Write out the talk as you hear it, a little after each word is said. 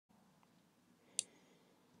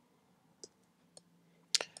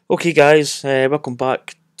Okay, guys, welcome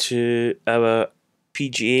back to our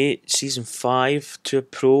PGA Season 5 Tour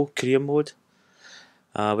Pro Career Mode.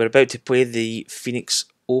 We're about to play the Phoenix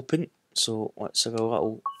Open, so let's have a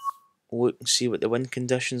little look and see what the wind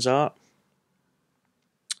conditions are.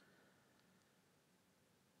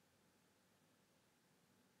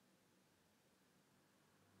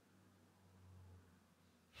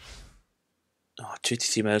 Oh, 2 to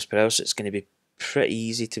 3 miles per hour, so it's going to be pretty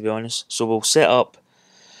easy, to be honest. So we'll set up.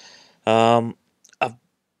 I've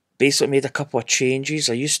basically made a couple of changes.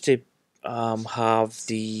 I used to have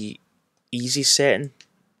the easy setting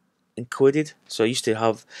included, so I used to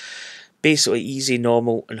have basically easy,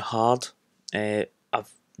 normal and hard.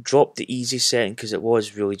 I've dropped the easy setting because it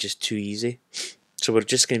was really just too easy, so we're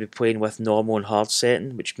just going to be playing with normal and hard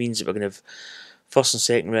setting, which means that we're going to have first and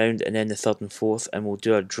second round and then the third and fourth, and we'll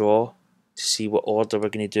do a draw to see what order we're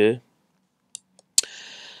going to do.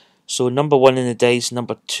 So number 1 in the dice,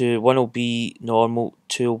 number 2, 1 will be normal,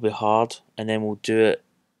 2 will be hard, and then we'll do it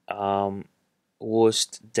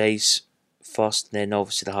lowest dice first, and then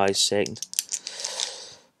obviously the highest second.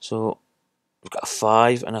 So we've got a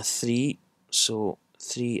 5 and a 3, so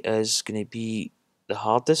 3 is going to be the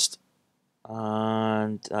hardest,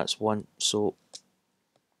 and that's 1. So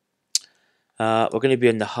we're going to be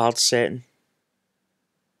in the hard setting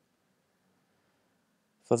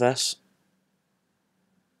for this.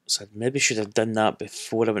 So I maybe should have done that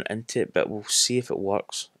before I went into it, but we'll see if it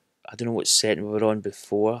works. I don't know what setting we were on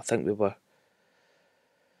before. I think we were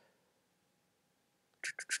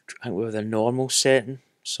the normal setting,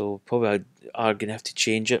 so probably are going to have to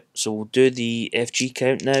change it. So we'll do the FG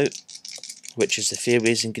count now, which is the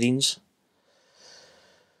fairways and greens.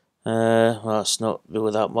 Well, that's not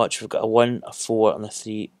really that much. We've got a 1, a 4 and a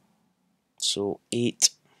 3, so 8.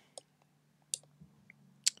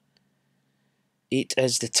 8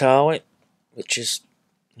 is the tally, which is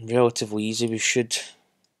relatively easy. We should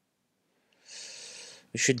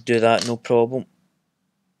do that, no problem.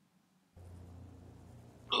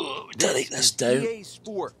 Oh, we did write this down.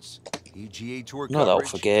 Not that I'll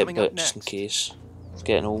forget, but just in case. It's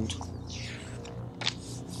getting old.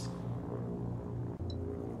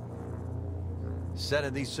 Set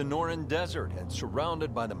in the Sonoran Desert and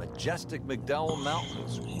surrounded by the majestic McDowell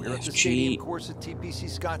Mountains, we're at the stadium course at TPC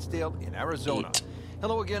Scottsdale in Arizona. 8.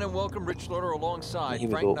 Hello again and welcome, Rich Slaughter, alongside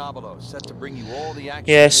Frank Nobilo, set to bring you all the action.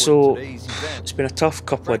 Yeah, so it's been a tough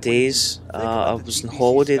couple of days. I was on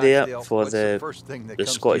holiday there for the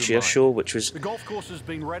Scottish Air Show, which was it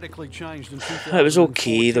was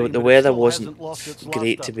okay. The weather wasn't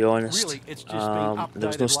great, to be honest. There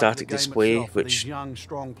was no static display, which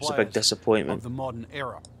was a big disappointment.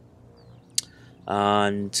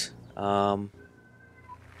 And I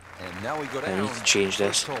need to change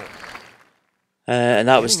this. And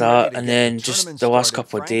that was that, and then just the last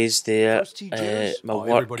couple of days there, my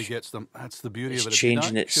work is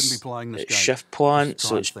changing its shift plan,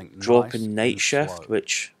 so it's dropping night shift,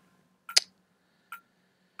 which,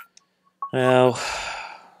 well,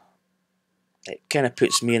 it kind of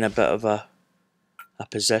puts me in a bit of a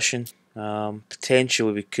position.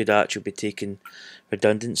 Potentially we could actually be taking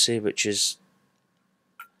redundancy, which is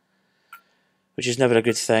never a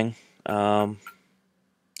good thing.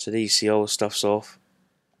 So there you see all the stuff's off.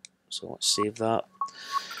 So let's save that.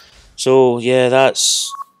 So yeah,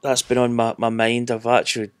 that's been on my mind. I've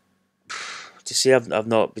actually, to say I've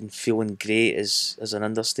not been feeling great is an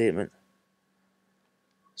understatement.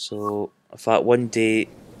 So in fact, one day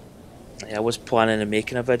I was planning on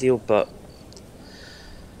making a video, but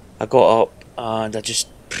I got up and I just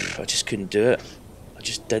couldn't do it. I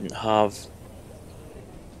just didn't have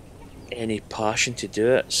any passion to do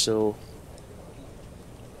it. So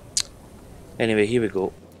anyway, here we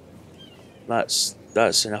go. That's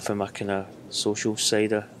enough of my kind of social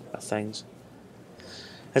side of things.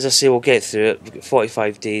 As I say, we'll get through it. We've got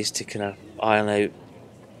 45 days to kind of iron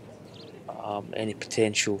out any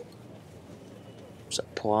potential sort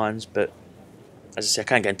of plans, but as I say, I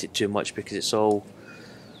can't get into it too much because it's all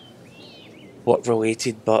work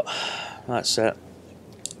related. But that's it.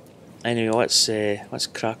 Anyway, let's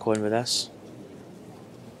crack on with this.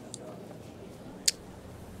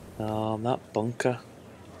 That bunker.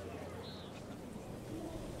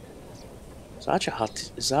 It's actually hard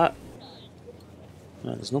to, is that?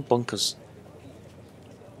 No, there's no bunkers.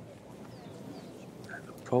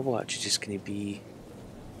 Probably actually just going to be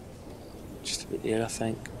just about there, I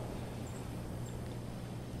think.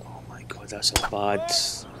 Oh my god, that's a bad.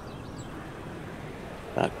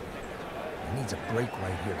 That needs a break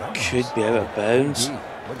right here. That could be out of bounds.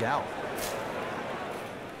 Look out.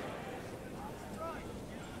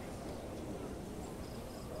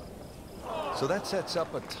 So that sets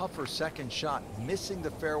up a tougher second shot, missing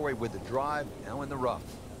the fairway with the drive, now in the rough.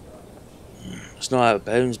 It's not out of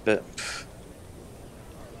bounds, but...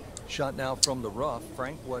 Shot now from the rough.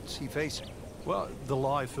 Frank, what's he facing? Well, the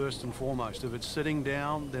lie first and foremost. If it's sitting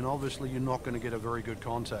down, then obviously you're not going to get a very good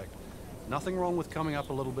contact. Nothing wrong with coming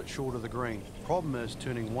up a little bit short of the green. Problem is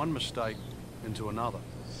turning one mistake into another.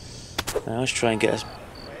 Now let's try and get us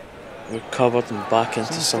recovered and back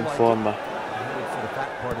into some form.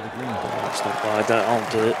 That's not bad.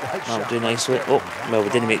 I'll do it. I'll do nicely. Oh, well, we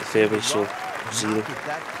didn't make the fairway, so 0.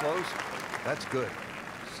 That close. That's good.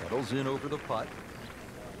 Settles in over the putt.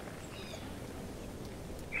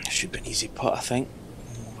 Should be an easy putt, I think.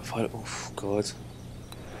 Oh, God.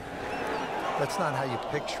 That's not how you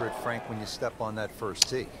picture it, Frank, when you step on that first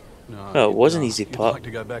tee. No, well, it was an easy putt. I'd like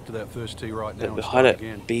to go back to that first tee right now. But we and had it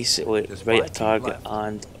again. basically right at target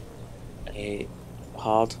and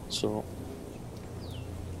hard, so...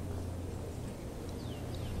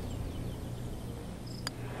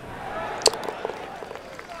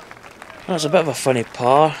 Well, it's a bit of a funny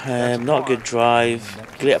par, not a good drive,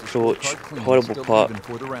 great approach, horrible putt,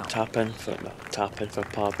 tap in for a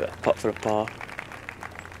par, but a putt for a par.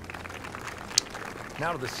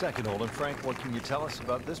 Now to the second hole, and Frank, what can you tell us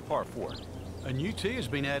about this par 4? A new tee has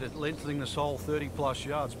been added, lengthening this hole 30+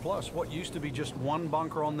 yards. Plus, what used to be just one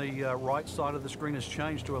bunker on the right side of the screen has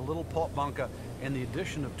changed to a little pot bunker, and the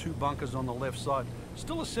addition of 2 bunkers on the left side.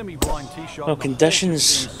 Still a semi-blind tee shot. Well,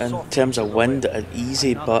 conditions in terms of wind are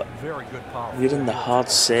easy, but we're in the hard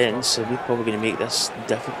settings, so we're probably going to make this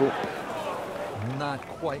difficult. Not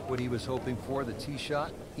quite what he was hoping for. The tee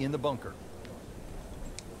shot in the bunker.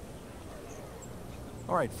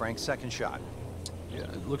 All right, Frank, second shot. Yeah,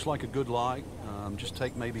 it looks like a good lie. Just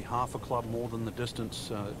take maybe half a club more than the distance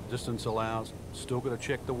allows. Still got to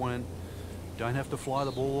check the wind. Don't have to fly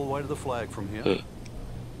the ball all the way to the flag from here. A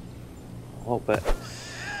little bit.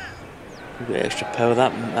 A bit extra power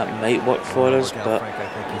that might work for us, but Frank, I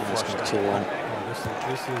think it's going to be too long.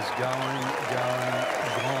 This is going.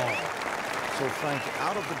 So Frank,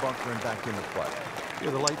 out of the bunker and back in the play. Yeah,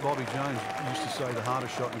 the late Bobby Jones used to say the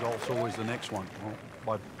hardest shot in golf's always the next one. Well,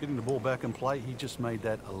 by getting the ball back in play, he just made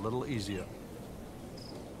that a little easier.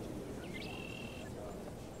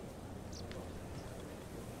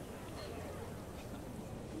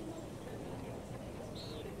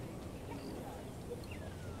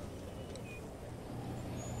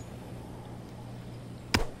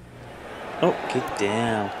 Oh, get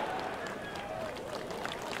down.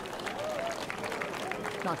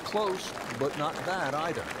 Not close, but not bad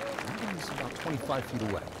either. He's about 25 feet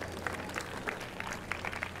away.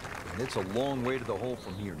 And it's a long way to the hole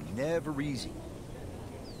from here. Never easy.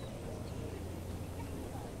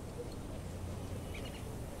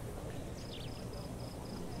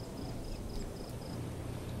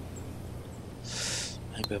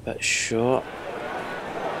 Maybe a bit short.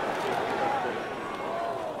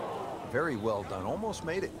 Very well done. Almost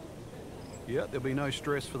made it. Yeah, there'll be no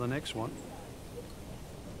stress for the next one.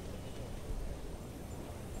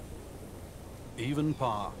 Even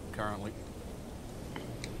par currently.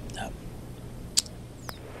 Yep.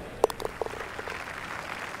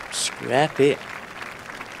 Scrappy.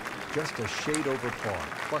 Just a shade over par.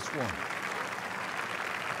 +1.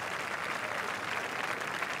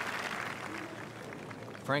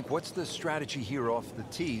 Frank, what's the strategy here off the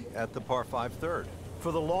tee at the par 5 third?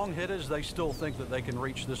 For the long hitters, they still think that they can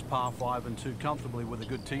reach this par 5 and 2 comfortably with a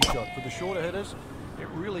good tee shot. For the shorter hitters, it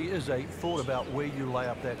really is a thought about where you lay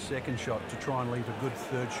up that second shot to try and leave a good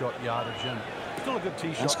third shot yardage in. Still a good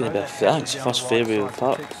tee shot. That's going to be a thanks. First fairway of the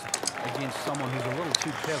putt. Against someone who's a little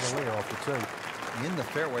too cavalier off the tee. In the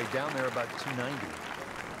fairway, down there about 290.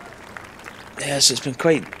 Yes, it's been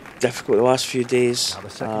quite difficult the last few days. Now the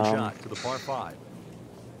second shot to the par 5.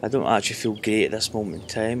 I don't actually feel great at this moment in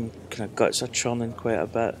time. Kind of guts are churning quite a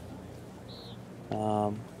bit.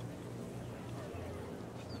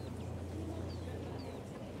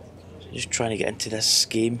 Just trying to get into this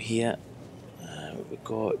game here. We've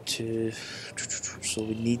got to, so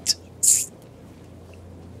we need.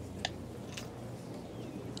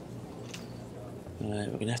 Right,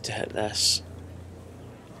 we're gonna have to hit this.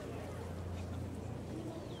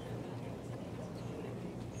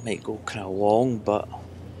 Might go kind of long, but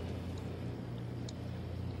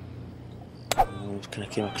kind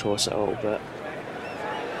of came across it a little bit.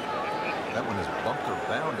 That one is bunker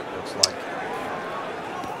bound, it looks like.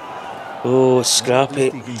 Oh, scrappy.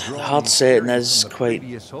 The hard setting is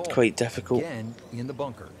quite difficult. Again, in the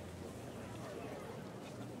bunker.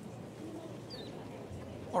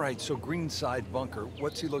 All right, so greenside bunker.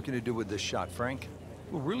 What's he looking to do with this shot, Frank?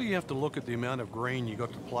 Well, really you have to look at the amount of green you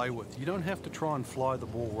got to play with. You don't have to try and fly the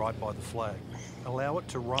ball right by the flag. Allow it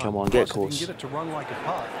to run. Come on, get Plus, close. if you can get it to run like a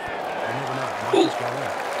putt, you never know. It might just go in.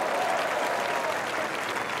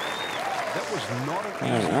 That was not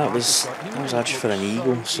an easy that was actually for an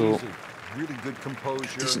eagle, so easy. Really good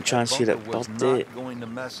composure. decent chance here at was birthday. not going to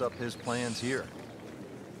mess up his plans here.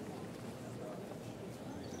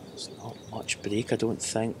 It's not much break, I don't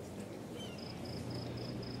think.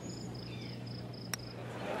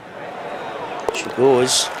 She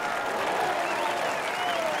goes.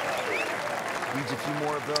 Needs a few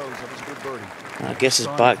more of those. That was a good birdie. I guess it's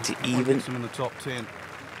back to even. In the top 10.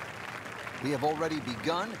 We have already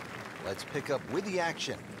begun. Let's pick up with the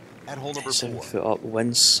action at hole number 7 4. foot up,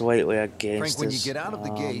 wind slightly against Frank, when you us. get out of the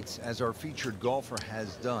gates, as our featured golfer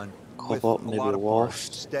has done, with Up, a maybe lot of loft.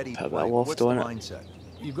 par, steady Put a bit play, of loft what's on the it. mindset?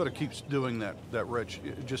 You've got to keep doing that, Rich.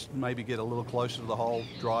 Just maybe get a little closer to the hole,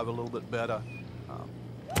 drive a little bit better,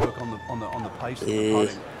 work on the pace of the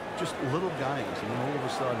putting. Just little gains, and then all of a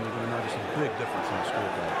sudden you're going to notice a big difference in the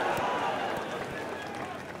scorecard.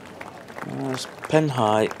 It's pin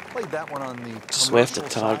high. Played that one on the Just left the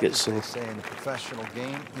commercial target, side, as so- they say in the professional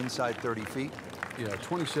game, inside 30 feet. Yeah,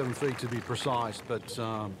 27 feet to be precise, but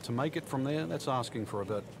to make it from there, that's asking for a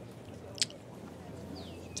bit.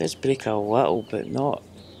 Does break a little, but not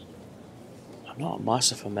a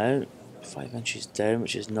massive amount. 5 inches down,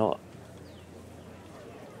 which is not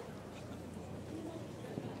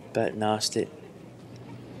a bit nasty.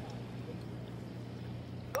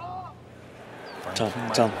 Frank, he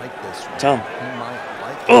might Tom. like this one. Tom. He might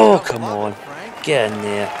like Oh, it. come Love on. it, Frank. Get in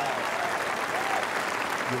there.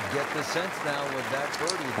 You get the sense now with that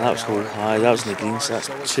birdie. That was low high. That was in the green, so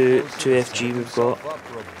that's two FG we've got. Or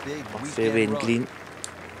fairway and green.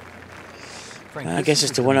 I guess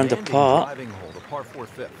it's the one under par.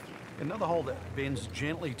 Another hole that bends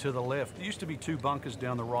gently to the left. There used to be 2 bunkers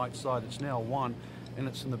down the right side. It's now 1, and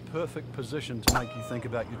it's in the perfect position to make you think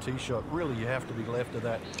about your tee shot. Really, you have to be left of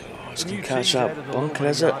that. It's The going new to catch tee's that added a little bunker, bit of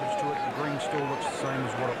is it? yardage to it. The green still looks the same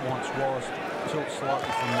as what it once was. Tilt slightly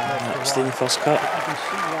from the left to Stay in the right. first cut. But you can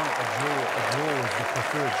see why a draw is the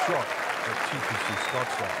preferred shot at TPC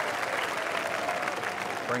Scottsdale.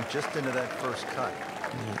 Frank, just into that first cut.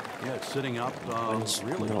 Yeah, it's sitting up. Wind's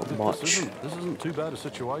Really, not this much. isn't too bad a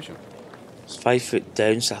situation. It's 5 foot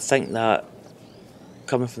down, so I think that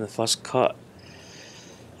coming from the first cut,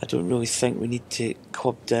 I don't really think we need to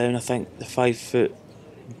club down. I think the 5 foot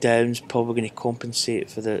down's probably going to compensate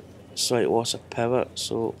for the slight loss of power,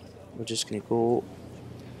 so we're just going to go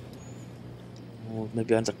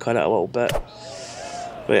maybe undercut it a little bit.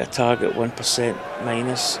 Right, a target 1%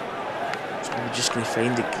 minus. So we're just going to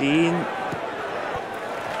find the green.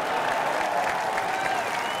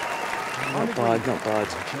 Not bad, not bad.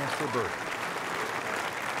 Chance for birdie.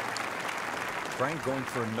 Frank going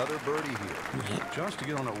for another birdie here. Yeah. Chance to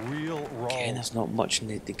get on a real roll. Again, there's not much in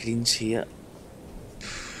the greens here.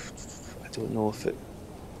 I don't know if it.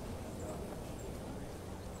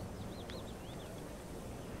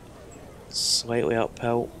 Slightly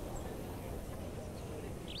uphill.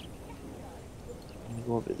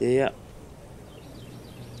 Go over there.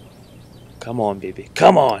 Come on, baby.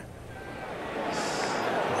 Come on!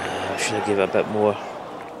 I should have given it a bit more.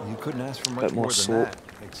 You couldn't ask for much Bit more more than slope. that,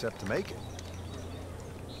 except to make it.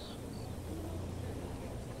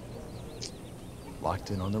 Locked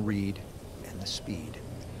in on the read and the speed.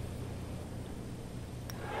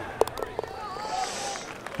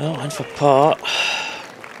 Oh, and for par.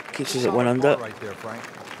 Keeps us at 1 under. Right there, Frank.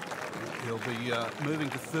 He'll be moving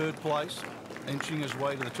to 3rd place, inching his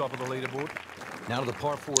way to the top of the leaderboard. Now to the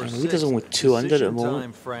par 4. And Leader's only 2 under at the moment.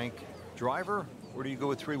 Time, Frank. Driver, or do you go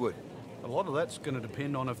with 3-wood? A lot of that's going to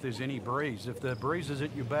depend on if there's any breeze. If the breeze is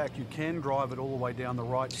at your back, you can drive it all the way down the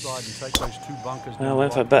right side and take those 2 bunkers down. I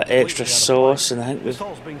went for a right, bit completely extra out of sauce, place. and I think This we've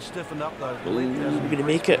hole's being stiffened up though. The Ooh, left hasn't we're gonna increased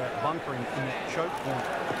make it. that bunkering in that choke point.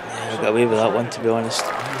 we got away with that one, to be honest.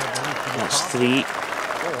 You have the length of your That's path. 3. Or if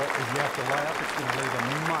you have to lay up, it's going to leave a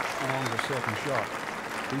much longer second shot.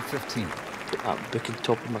 315. Put that book on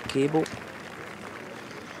top of my cable.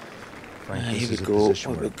 Frank, Here this we is a go.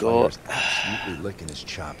 position What where we a player's got? absolutely licking his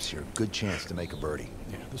chops here. Good chance to make a birdie.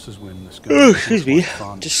 Yeah, this is when this Oh, goes. excuse me.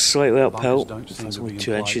 Fun. Just slightly Bunkers uphill. don't seem That's to only be in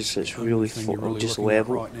 2 place. inches, so it's The really only thing you're really just looking at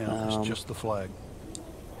level. right now is just the flag.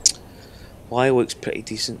 Y looks pretty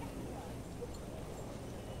decent.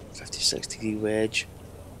 56-degree wedge.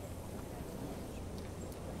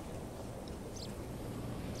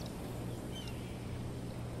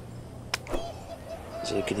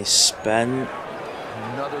 Is it going to spin?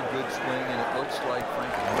 Another good swing, and it looks like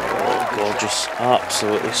Frank. Oh, gorgeous.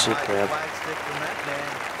 Absolutely superb.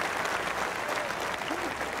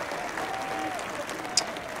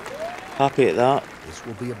 Happy at that. This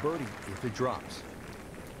will be a birdie if it drops.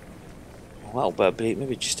 A little bit of break,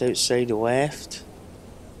 maybe just outside the left.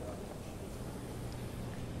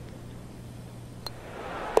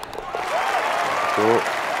 There we go.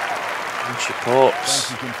 And she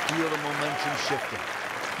pops. You can feel the momentum shifting.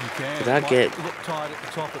 Did I get...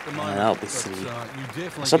 that'll be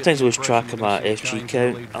 3. Sometimes I lose track of my FG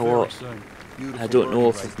count a lot. I don't know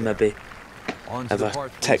if I've maybe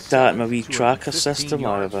ticked that in my wee tracker system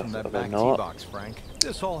or if I not.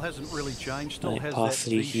 This hole hasn't really changed. Still Right, has par that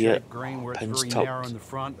 3 here, V-shaped green where it's pins very narrow tucked in the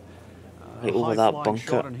front. right over that bunker.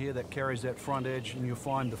 Shot in here that carries that front edge, and you'll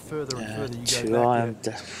find the further and further you 2 go iron. back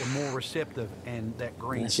there, the more receptive and that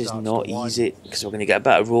green This is starts not to widen. easy because we're going to get a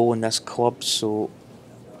bit of roll in this club, so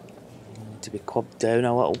we need to be clubbed down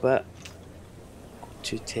a little bit.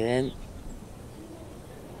 210.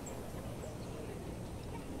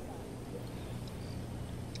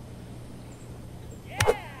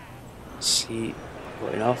 See,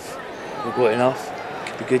 got enough. We got enough.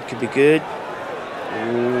 Could be good. Could be good.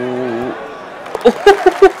 Ooh.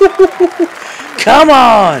 Come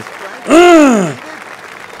on!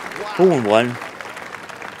 Hole in one.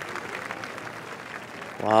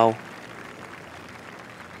 Wow.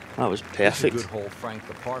 That was perfect. Good hole, Frank.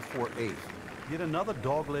 The par 4/8. Yet another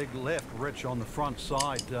dogleg left, Rich, on the front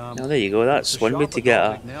side. Oh, there you go. That's one way to get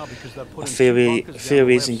a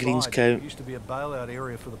fairways and greens count. Used to be a bailout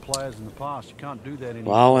area for the players in the past. You can't do that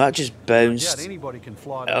anymore. Wow, that just bounced. Anybody can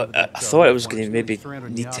fly I thought it was going to maybe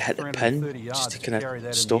need to hit the pin just to kind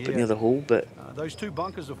of stop it near the hole, but those 2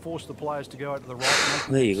 bunkers have forced the players to go out to the right.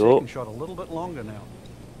 There you go. Second shot a little bit longer now.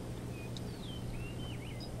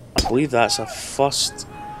 I believe that's a first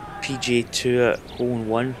PGA Tour hole in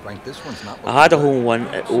one. Frank, this one's not I had a hole in one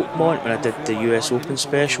at Oakmont when I did the US Open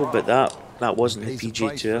special, but that wasn't the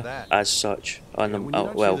PGA Tour as such on the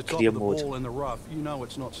well career mode. In the rough, you know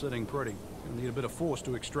it's not sitting pretty. You need a bit of force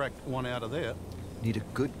to extract one out of there. Need a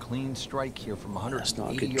good clean strike here from 180 That's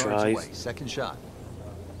not a good yards drive. away. Second shot.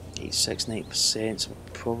 86-90%, so we're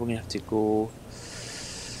probably going to have to go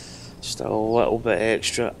just a little bit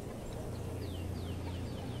extra.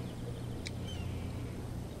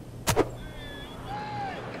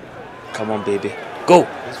 Come on, baby. Go!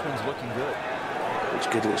 This one's looking good. Looks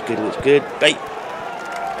good, looks good, looks good. Right.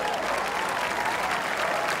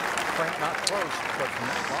 Frank, not close, but from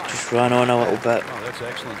that line. Just ran on a little bit. Oh, that's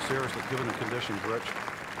excellent. Seriously, given the conditions, Rich.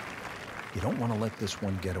 You don't want to let this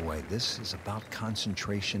one get away. This is about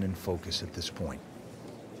concentration and focus at this point.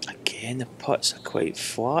 Again, the putts are quite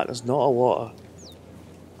flat. There's not a lot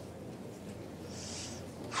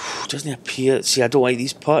of... Doesn't appear... See, I don't like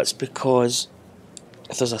these putts because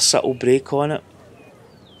if there's a subtle break on it...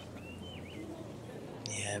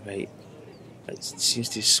 Yeah, right. It seems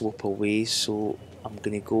to slope away, so I'm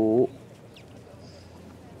going to go...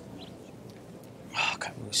 I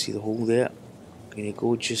can't really see the hole there. I'm going to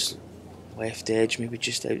go just left edge, maybe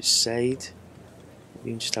just outside.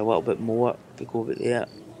 Maybe just a little bit more. We go over there.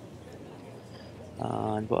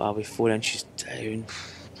 And what are we, 4 inches down?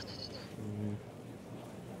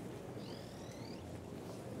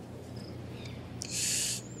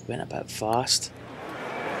 Went a bit fast.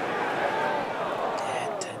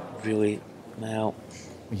 Yeah, didn't really. Well,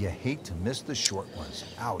 You hate to miss the short ones.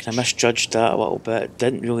 Ouch. I misjudged that a little bit. It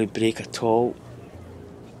didn't really break at all.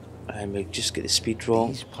 And we just get the speed wrong.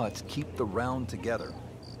 These putts keep the round together.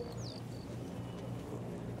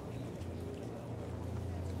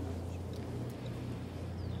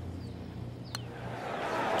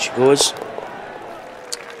 She goes.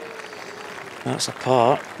 That's a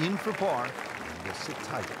par. In for par. And we'll sit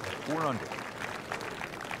tight at 4 under.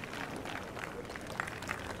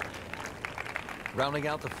 Rounding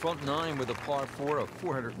out the front 9 with a par 4 of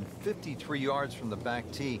 453 yards from the back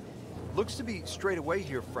tee. Looks to be straight away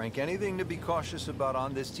here, Frank. Anything to be cautious about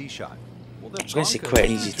on this tee shot? Well, I was going to say quite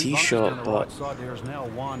an easy tee shot, but there is now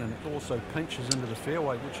one, and it also pinches into the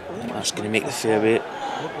fairway, which that's going to make the fairway.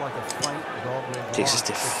 Look like a faint dogleg Takes us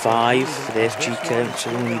line. to 5 for the SG count, so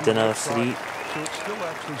we only need another 3. So it still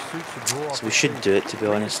actually suits the draw. So we should do it, to be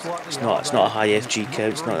honest. It's not a high FG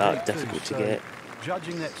count. It's not that difficult to get.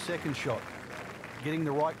 Judging that second shot, getting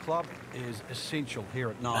the right club is essential here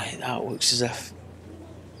at 9. Right, that looks as if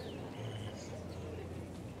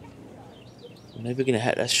I'm maybe going to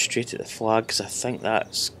hit this straight at the flag because I think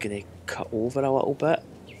that's going to cut over a little bit,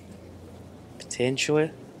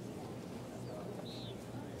 potentially.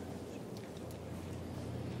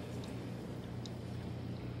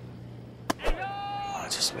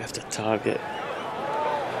 Just we have to target.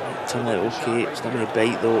 Turn out okay. It's not going to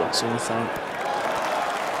bite though. That's the only thing.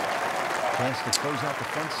 Chance to close out the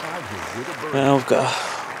front side here with a birdie. Well, I've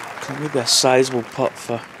got maybe a sizable putt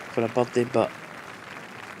for for a birdie, but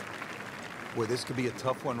Well, this could be a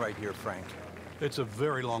tough one right here, Frank. It's a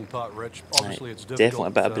very long putt, Rich. Obviously, it's definitely difficult.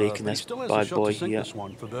 a bit of break in but he this still has bad a shot boy to sink here. this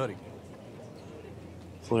one for birdie.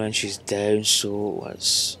 4 inches down, so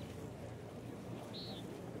let's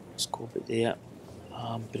go about there.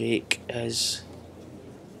 Break is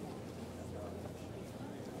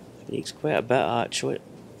breaks quite a bit actually.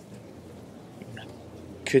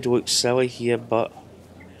 Could look silly here, but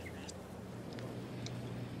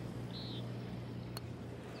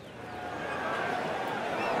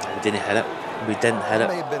we didn't hit it. We didn't hit That it.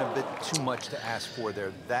 may have been a bit too much to ask for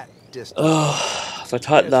there. That distance. Oh, if I'd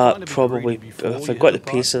hit that, probably. If I got the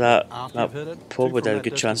pace of that, probably would have a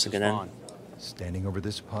good chance of getting in. Standing over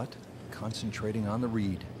this putt, concentrating on the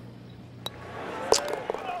read.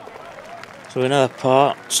 So another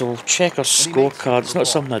part. So we'll check our scorecard. It's not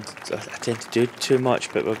something I tend to do too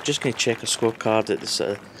much, but we're just going to check our scorecard at the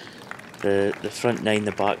sort of the front 9,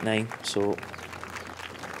 the back 9. So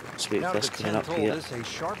let's wait for this coming up here. A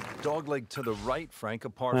sharp dogleg to the right, Frank, a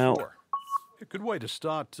par 4. A good way to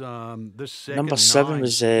start this second. Number 7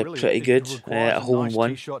 was pretty good. A hole in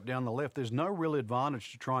 1. Shot down the left. There's no real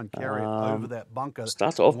advantage to try and carry it over that bunker.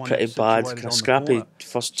 Started off pretty bad. Kind of scrappy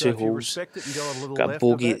first 2 holes. Got a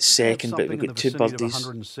bogey at second, but we got 2 birdies.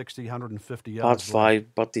 160, 150 Par yards. 5,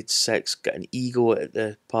 birdied 6. Got an eagle at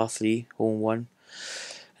the par 3, hole in 1, and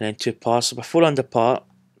then 2 pars. So we're 4 under par.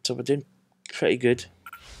 So we're doing pretty good.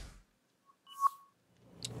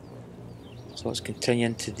 So let's continue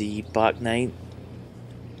into the back 9.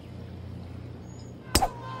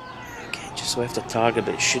 Okay, just left a target,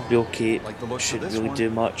 but it should be okay. Shouldn't really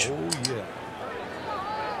do much. Oh, yeah.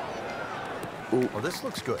 Oh, this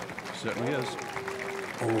looks good. Certainly is.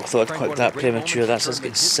 Oh, I thought I'd clicked that premature. That's us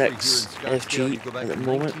get 6 FG at the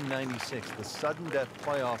moment. 1996, the sudden death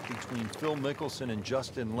playoff between Phil Mickelson and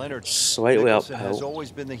Justin Leonard. Slightly Mickelson uphill. has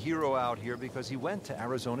always been the hero out here because he went to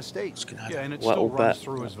Arizona State. Yeah, and it little still runs bit,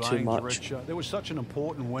 through his not too veins, much. Rich. There was such an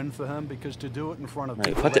important win for him because to do it in front of Right,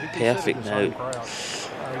 people put that it he considered perfect his now. home crowd,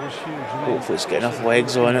 it was huge. Hopefully it's got enough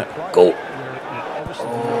legs on it. Go!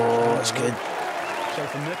 Oh, that's good. So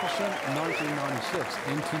for Mickelson, 1996,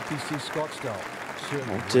 NTPC Scottsdale.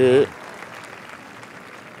 I'll do it.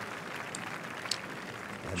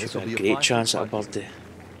 And Should this will be be a a great fine chance at a putt. birdie.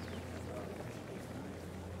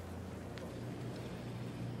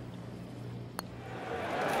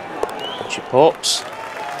 She pops.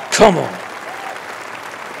 Come on!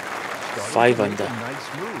 5 under.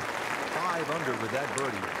 Nice move. 5 under with that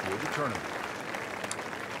birdie for the tournament.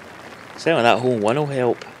 Sound like that hole in 1 will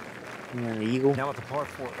help. An eagle. Now at the par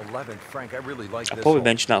 4 11, Frank, I really like this. I'll probably hole.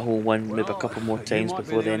 mention that hole 1 maybe a couple more times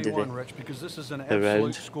before the end of Rich, because this is an the absolute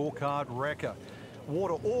round. scorecard wrecker.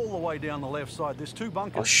 Water all the way down the left side. There's 2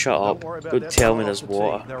 bunkers. Oh, shut Don't up. worry about Don't that. tell Right me off there's the tee.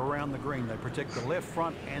 water. They're around the green. They protect the left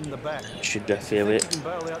front and the back. Should be a fairway. You can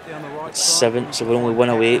bail out down the right It's side. 7, so we're only 1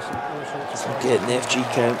 away from Get getting the FG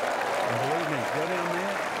count. And believe me, go down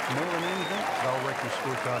there, more than anything, they'll wreck your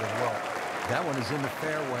scorecard as well. That one is in the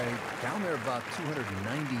fairway, down there about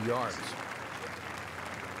 290 yards.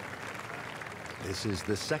 This is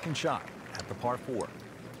the second shot at the par 4.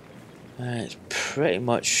 It's pretty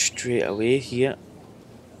much straight away here.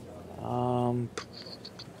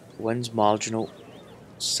 Wind's marginal.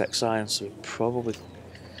 6 iron, so we probably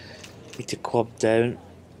need to club down.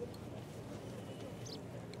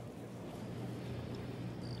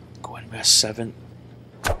 Go in with a 7.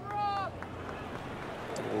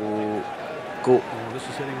 Oh, go. Oh, this is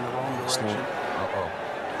heading in the wrong It's direction. Uh-oh.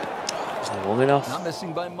 It's not long enough. Not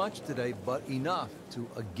missing by much today, but enough to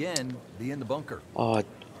again be in the bunker. Oh,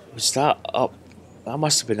 was that up? That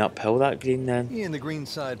must have been uphill, that green then. In the green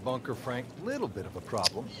side bunker, Frank, little bit of a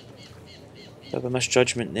problem. Bit of a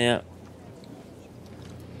misjudgment there.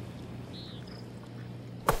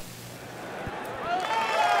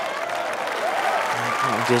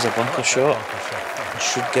 That gives a bunker shot. It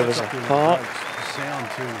should give us a par. The sound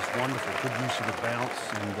too is wonderful. Good use of the bounce,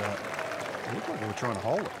 and it looked like they were trying to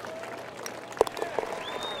hold it.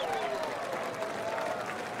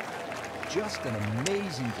 Just an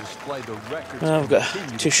amazing display. The records We've got a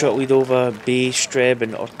continue to 2-shot fall. lead over Bay, Streb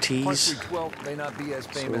and Par Ortiz. 3 12 may not be as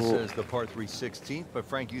famous So- as the par 3 16th, but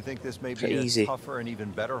Frank, you think this may be Pretty a easy. tougher and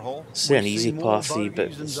even better hole? Say an We've easy seen par more 3, but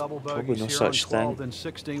bogeys and there's double probably bogeys no here such on 12 thing. than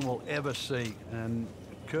 16 will ever see, and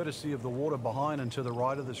courtesy of the water behind and to the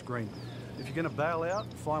right of the screen. If you're going to bail out,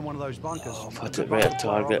 find one of those bunkers. Oh, if I The did right at bunker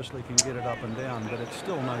player target. obviously can get it up and down, but it's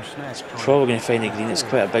still no snack. Probably going to find the green. It's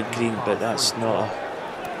quite a big green, but that's not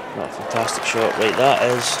a fantastic shot. Right,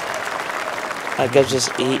 that gives us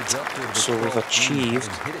 8. So we've achieved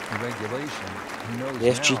the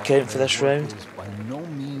FG count for this round.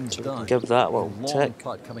 It's done. Give that a little Long tick.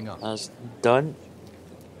 putt coming up. That's done.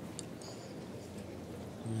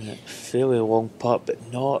 Fairly long putt,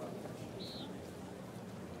 but not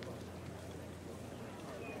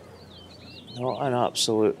an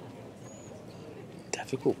absolute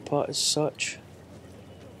difficult putt as such.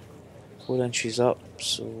 4 inches up,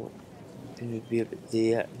 so it would be about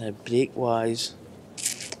there. Now break wise,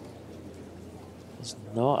 there's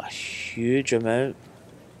not a huge amount.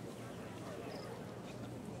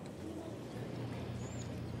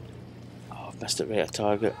 Oh, I've missed it right at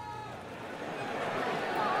target.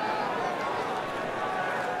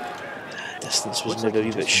 Distance was maybe a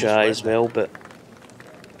wee bit shy as well, but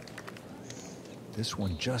this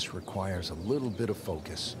one just requires a little bit of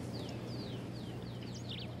focus.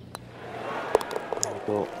 there we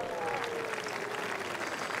go.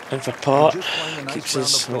 In for par, keeps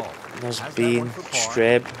us being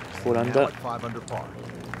Streb 4 under. 5 under par.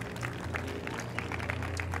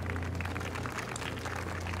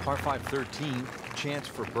 Par 5 13, chance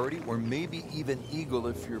for birdie or maybe even eagle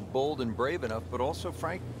if you're bold and brave enough, but also,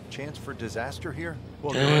 Frank, chance for disaster here.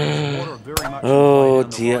 Well, water very much oh down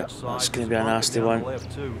the dear, right side. that's going to be There's a a bunker nasty down one. the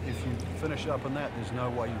left too. If you finish up in that, there's no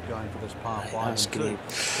way you're going for this par 5 That's and 2. gonna- Then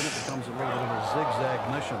it becomes a little bit of a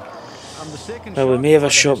zigzag mission. The second Well, we shot may have a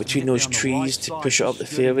either shot has to between hit those down the trees right to side, push it up the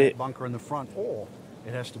skirting fairway. that bunker in the front, or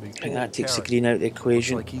it has to be I think that takes the carrot. green out of the Looks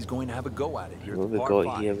equation. like he's going to have a go at it here. What at we par got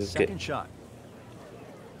 5. here, we've Second got- shot.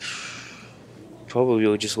 Probably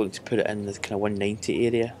we'll just look to put it in the kind of 190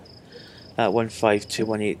 area, at 152,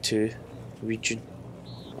 182 region,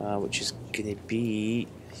 which is going to be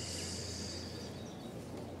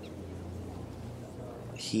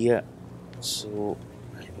here. So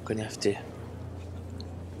we're going to have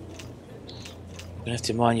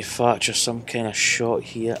to manufacture some kind of shot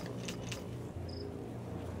here.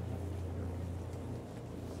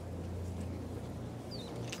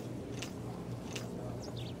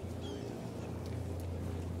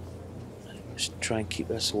 Just try and keep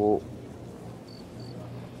this low.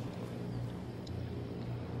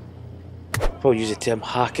 Probably use the term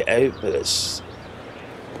hack it out, but it's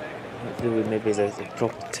not really maybe the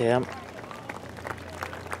proper term.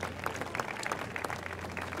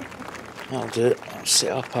 That'll do it. I'll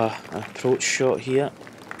set up an approach shot here.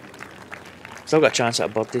 Still got a chance at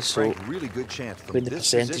a birdie, so Frank, really good chance from win the this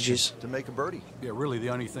percentages. position to make a birdie. Yeah, really the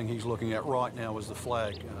only thing he's looking at right now is the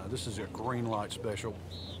flag. This is a green light special.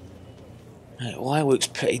 Right, line looks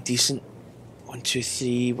pretty decent. 1, 2,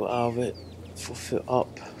 3, what are we? 4 foot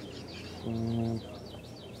up.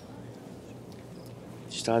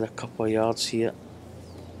 Just add a couple of yards here.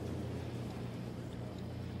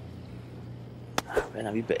 And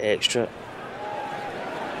a wee bit extra.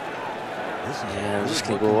 Yeah, I'm just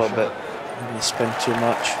going to go a little bit. I'm going to spin too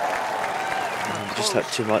much. Just hit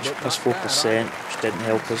too much. Plus 4%, which didn't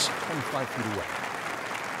help us. 25 feet away.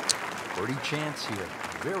 Birdie chance here.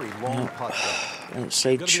 Very long putt.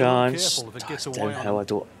 Outside Gotta be a little chance. careful if it gets It's away on downhill. him. I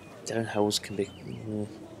don't. Downhills can be.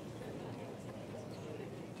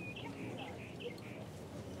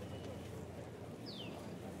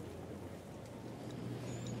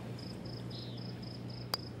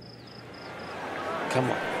 Come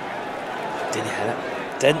on. Didn't hit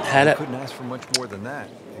it. Didn't hit it. Couldn't ask for much more than that,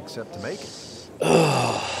 except to make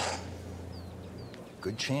it.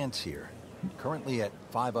 Good chance here. Currently at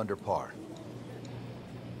 5 under par.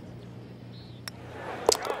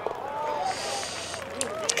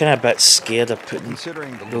 Kind of a bit scared of putting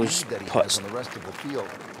Considering the those lead that he putts has on the rest of the field,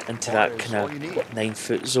 into par that is kind all you of need.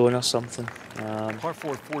 9-foot zone or something. Par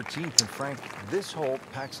 4 14th, and Frank, this hole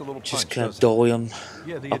packs a little Just punch. kind of doesn't it? dolly him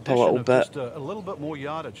Yeah, the up a addition little of bit. just a little bit more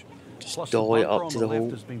yardage. Plus the dolly it bunker up on to the the left hole.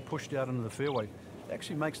 has been pushed out into the fairway. It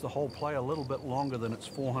actually makes the whole play a little bit longer than its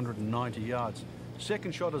 490 yards.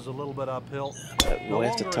 Second shot is a little bit uphill. We'll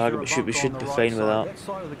have to longer is target, there a but we bunker should on be the fine right with side. that. That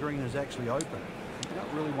side of the green is actually open. You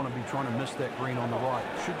don't really want to be trying to miss that green on the right.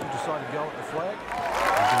 Should you decide to go at the flag, you're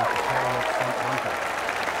going to have to carry that front bunker.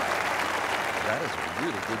 That is a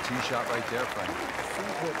really good tee shot right there, Frank. I think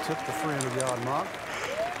that took the 300-yard mark.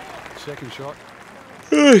 Second shot.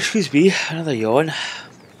 Oh, excuse me, another yawn.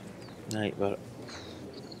 Right, we're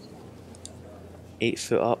 8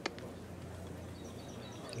 foot up.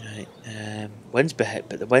 Right, wind's been hit,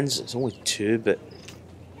 but the wind's it's only 2, but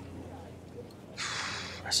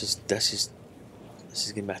this is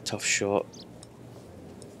gonna be a tough shot.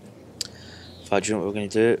 In fact, do you know what we're gonna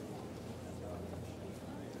do?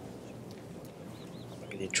 We're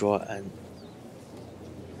gonna draw it in.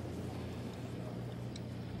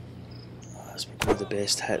 That's probably the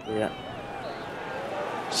best hit there.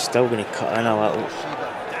 Still going to cut in a little.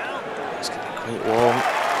 It's going to be quite long.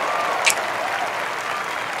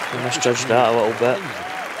 I misjudged that a little bit.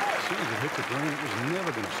 soon as it hit the green, it was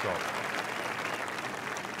never going to stop.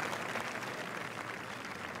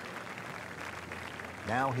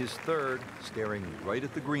 Now his third, staring right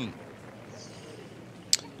at the green.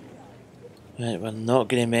 Right, we're not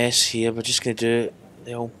going to mess here. We're just going to do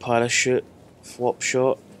the old parachute flop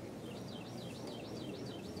shot.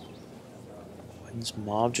 Wind's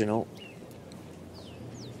marginal.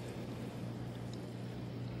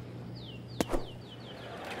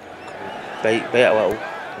 Bite a little.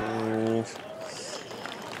 Oh.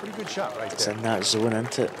 Pretty good shot right It's there. in that zone,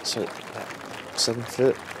 isn't it? So 7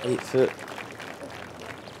 foot, 8 foot.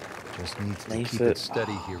 Just needs to 9 keep foot. it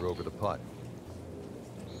steady here over the putt.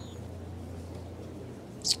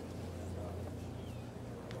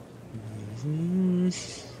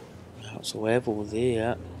 That's level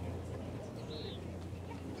there.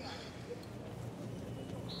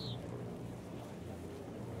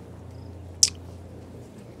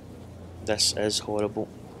 This is horrible.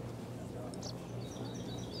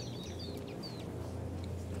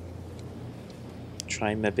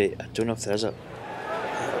 Try maybe, I don't know if there's a,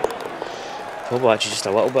 probably actually just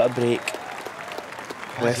a little bit of break.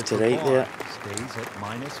 Left to right there. Stays at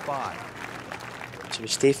 -5. So we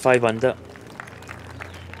stay 5 under.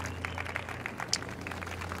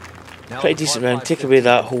 Now Pretty the decent par round. five Take away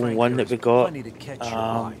that 15, hole Frank, one there that we is got. plenty to catch your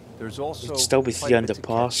eye. There's also We'd still be quite 3 a under bit to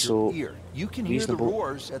par, catch your so ear. You can reasonable. hear the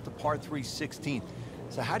roars at the par 3 16th.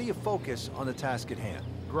 So how do you focus on the task at hand?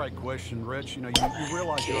 Great question, Rich. You know, you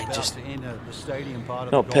realise you're about just to enter the stadium part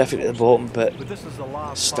of not the golf perfect at the course, bottom, but this is the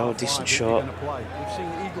last still a par decent 5 that you're shot. gonna play. We've seen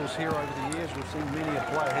eagles here over the years. We've seen many a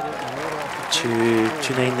player hit it in the water off the tee.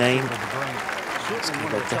 299. Certainly gonna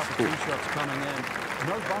one be of the tougher difficult. tee shots coming in.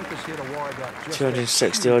 No bunkers here to worry about. Just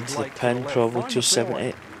 260 that odd to the huge pin, lake to probably left. Find the 270.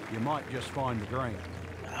 fairway. You might just find the green.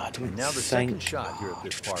 I don't And now the second think shot here at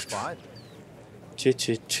this par 5.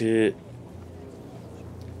 222.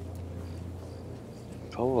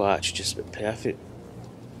 Probably actually just about perfect.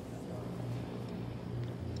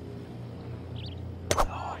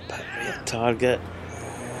 Oh, bit right at target.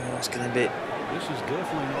 Oh, it's gonna be. This is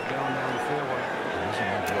definitely not going down the fairway. I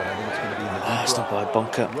think it's going to be in the Ah, it's not bad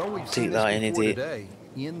bunker. Well, I'll we've take seen that this any before day. today,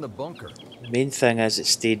 in the bunker. Main thing is it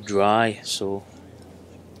stayed dry, so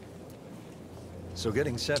So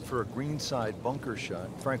getting set for a greenside bunker shot.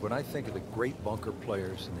 Frank, when I think of the great bunker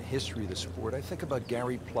players in the history of the sport, I think about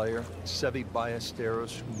Gary Player, Seve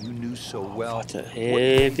Ballesteros, who you knew so well. what a What did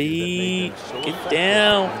they do that heavy. made them so Get effective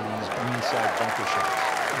down. in these greenside bunker shots?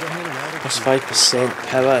 They had an attitude. Plus 5%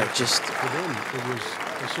 power. Just For them, it was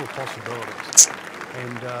they saw possibilities.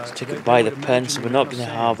 And took they it by would the pin, so imagine we're the not amount of going to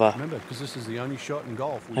sand. have a Remember, because this is the only shot in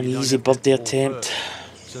golf where an you don't easy have to hit the birdie ball attempt. first.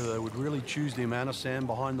 So they would really choose the amount of sand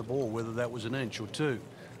behind the ball, whether that was an inch or 2.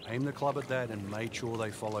 Aim the club at that and made sure they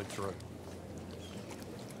followed through.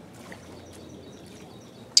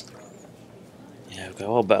 Yeah, we've got a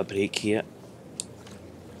little bit of break here.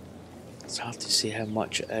 It's hard to say how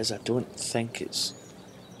much it is. I don't think it's.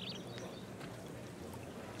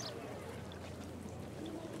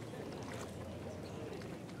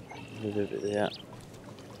 Move a bit there.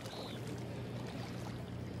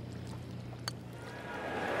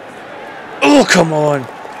 Oh, come on!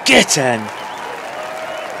 Get in!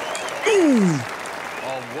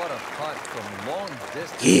 Oh, what a putt from long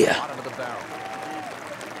distance, Yeah. bottom of the barrel.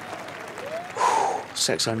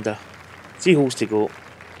 6 under. 3 holes to go.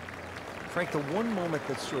 Frank, the one moment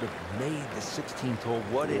that sort of made the 16th hole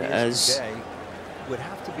what it Yeah, is it today would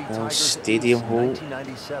have to be Well, Tiger's stadium ace in hole.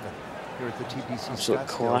 1997 here at the TPC Absolute Scottsdale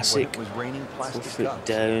classic. when it was raining 4 plastic foot cups.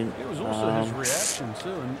 down. It was also his reaction too,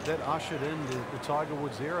 and that ushered in the Tiger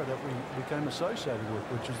Woods era that we became associated with,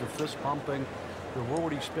 which is the fist pumping, the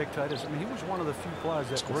Rory spectators. I mean, he was one of the few players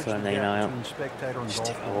that go bridged for a the 9 gap iron. between spectator and Just golf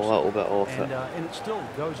take a course. little bit off it. And it still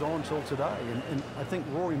goes on till today. And I think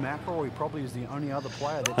Rory McIlroy probably is the only other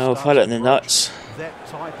player that Oh, we've starts had it in to the broach nuts. that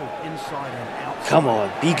type of inside and outside. Come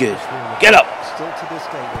on, be good. atmosphere. Get up! Still to this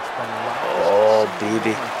day, it's the Oh, loudest single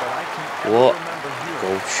baby. moment that I can ever What remember hearing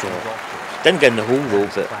golf on a shot. golf course. Didn't get in the hole though,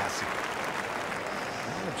 That's but classic.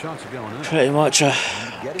 Not a chance of going in. pretty much a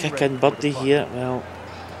Getting kick ready in for the birdie putt. here. Well,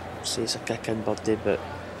 say it's a kick in birdie, but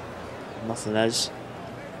nothing is.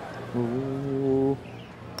 Ooh.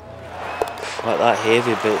 Like that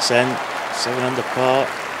heavy, but it's in. 7 under par.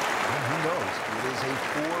 And who knows? It is a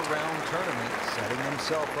 4-round tournament, setting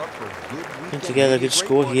himself up for a good weekend. Putting together a Maybe good great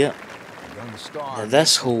score one. here. Young star Now this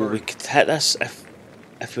makes the hole, we birdie. could hit this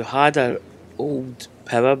if we had our old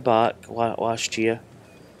power back last year.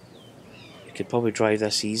 We could probably drive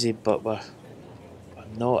this easy, but we're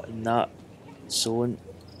not in that zone.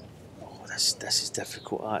 Oh, this is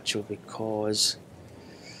difficult actually because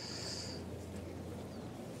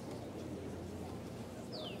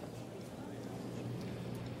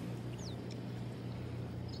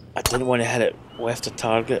I didn't want to hit it left of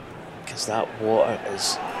target because that water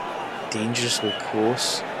is dangerously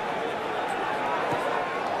close.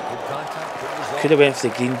 Could have went for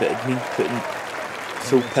the green, but it'd mean putting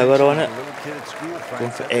full power on it,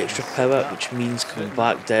 going for extra power, which means coming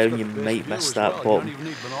back down you might miss that bottom,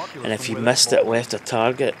 and if you missed it left of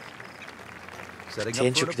target,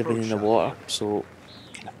 potential could have been in the water. So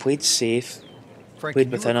I played safe,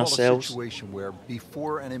 played within ourselves. Situation where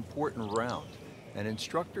before an important round, an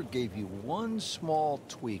instructor gave you one small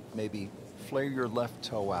tweak, maybe flare your left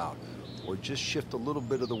toe out, or just shift a little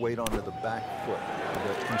bit of the weight onto the back foot.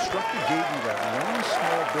 The instructor gave you that one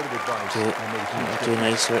small bit of advice. Do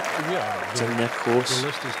nicer. Yeah, it's in there close. The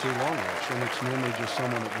list is too long, Rich, and it's normally just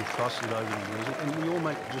someone that you've trusted over the years. And we all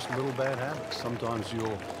make just little bad habits. Sometimes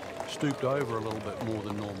you're stooped over a little bit more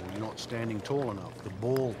than normal. You're not standing tall enough. The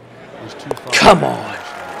ball is too far. Come on!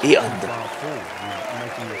 8 under.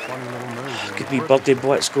 Making a funny little move. Could be birthday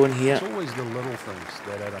blitz going here. It's always the little things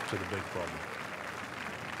that add up to the big problem.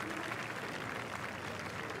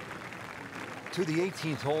 To the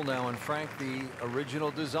 18th hole now, and Frank, the original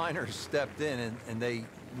designers stepped in and they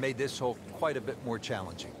made this hole quite a bit more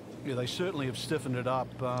challenging. Yeah, they certainly have stiffened it up.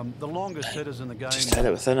 The longest hitters in the game. Just hit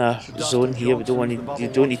it within a zone here. We don't want to, you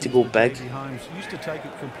don't need to go big. Used to take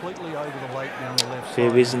it completely over the lake down the left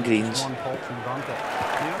Fairways side. and greens. One paltry bunker.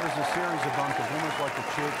 Now there's a series of bunkers, almost like the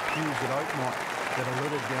church pews at Oakmont, that are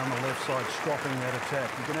littered down the left side, stopping that attack.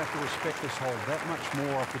 You're going to have to respect this hole that much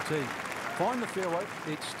more off the tee. Find the fairway.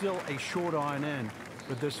 It's still a short iron in,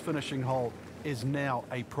 but this finishing hole is now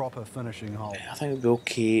a proper finishing hole. I think we'll be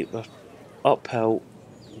okay. We're uphill,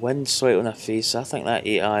 wind slightly on our face. I think that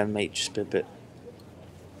 8 iron might just be a bit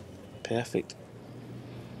perfect.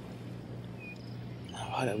 I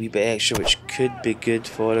had a wee bit extra, which could be good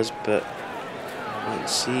for us, but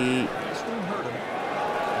let's see.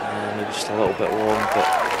 Maybe just a little bit long, but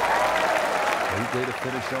Great day to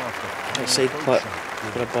finish off. outside putt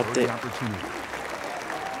for a birthday.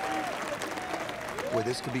 Boy,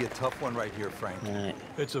 this could be a tough one right here, Frank. Right.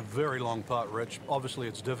 It's a very long putt, Rich. Obviously,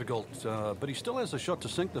 it's difficult, but he still has a shot to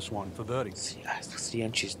sink this one for birdie. 3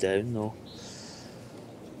 inches down, though.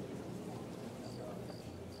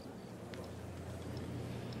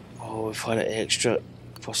 Oh, we've had it extra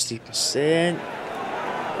plus 3%.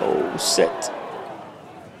 Oh, sit.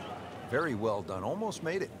 Very well done. Almost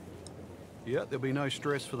made it. Yeah, there'll be no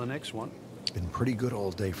stress for the next one. Been pretty good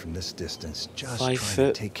all day from this distance. Just 5 trying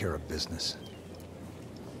foot. to take care of business.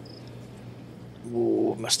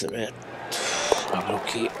 Whoa, missed it right. We're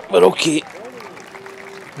okay. We're okay.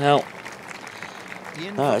 Now,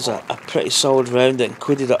 that is a pretty solid round. It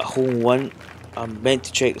included a hole in one. I meant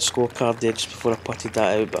to check the scorecard there just before I putted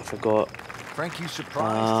that out, but I forgot. Frank, you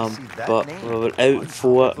surprised to see that But name we were out in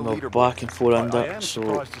 4 and we're back in 4 I under. am So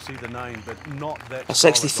surprised to see the name, but not that a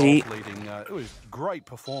 63. solid golf leading. It was great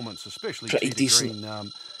performance, especially Pretty tee to decent,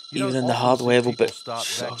 green. even in the hard level, but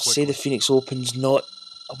I'd say the Phoenix Open's not,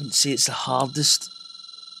 I wouldn't say it's the hardest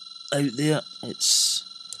out there. It's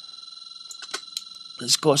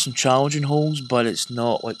got some challenging holes, but it's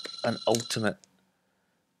not like an ultimate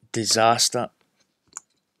disaster.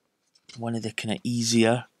 One of the kind of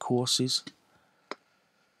easier courses.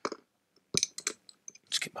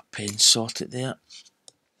 Just get my pen sorted there.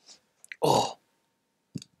 Oh.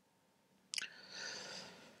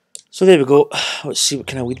 So there we go. Let's see what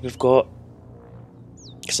kind of lead we've got.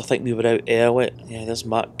 Because I think we were out early. Yeah, there's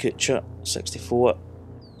Mark Kuchar, 64.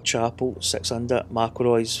 Chappell, 6 under.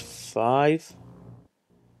 McIlroy's 5.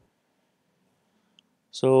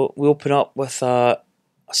 So we open up with a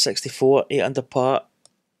 64, 8 under par.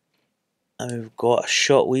 And we've got a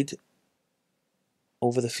shot lead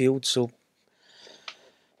over the field. So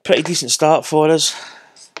pretty decent start for us.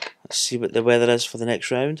 Let's see what the weather is for the next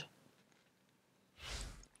round.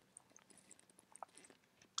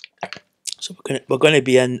 So we're going to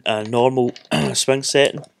be in a normal swing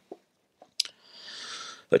setting,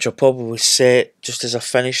 which I'll probably set just as I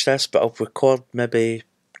finish this, but I'll record maybe,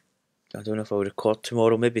 I don't know if I'll record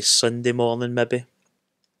tomorrow, maybe Sunday morning maybe.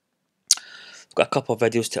 I've got a couple of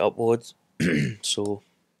videos to upload, so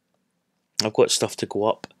I've got stuff to go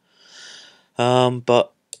up.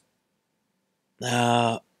 But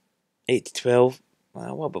 8 to 12, a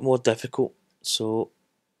little bit more difficult. So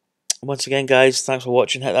once again, guys, thanks for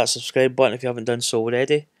watching. Hit that subscribe button if you haven't done so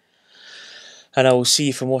already. And I will see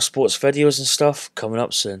you for more sports videos and stuff coming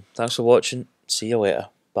up soon. Thanks for watching. See you later.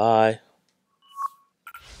 Bye.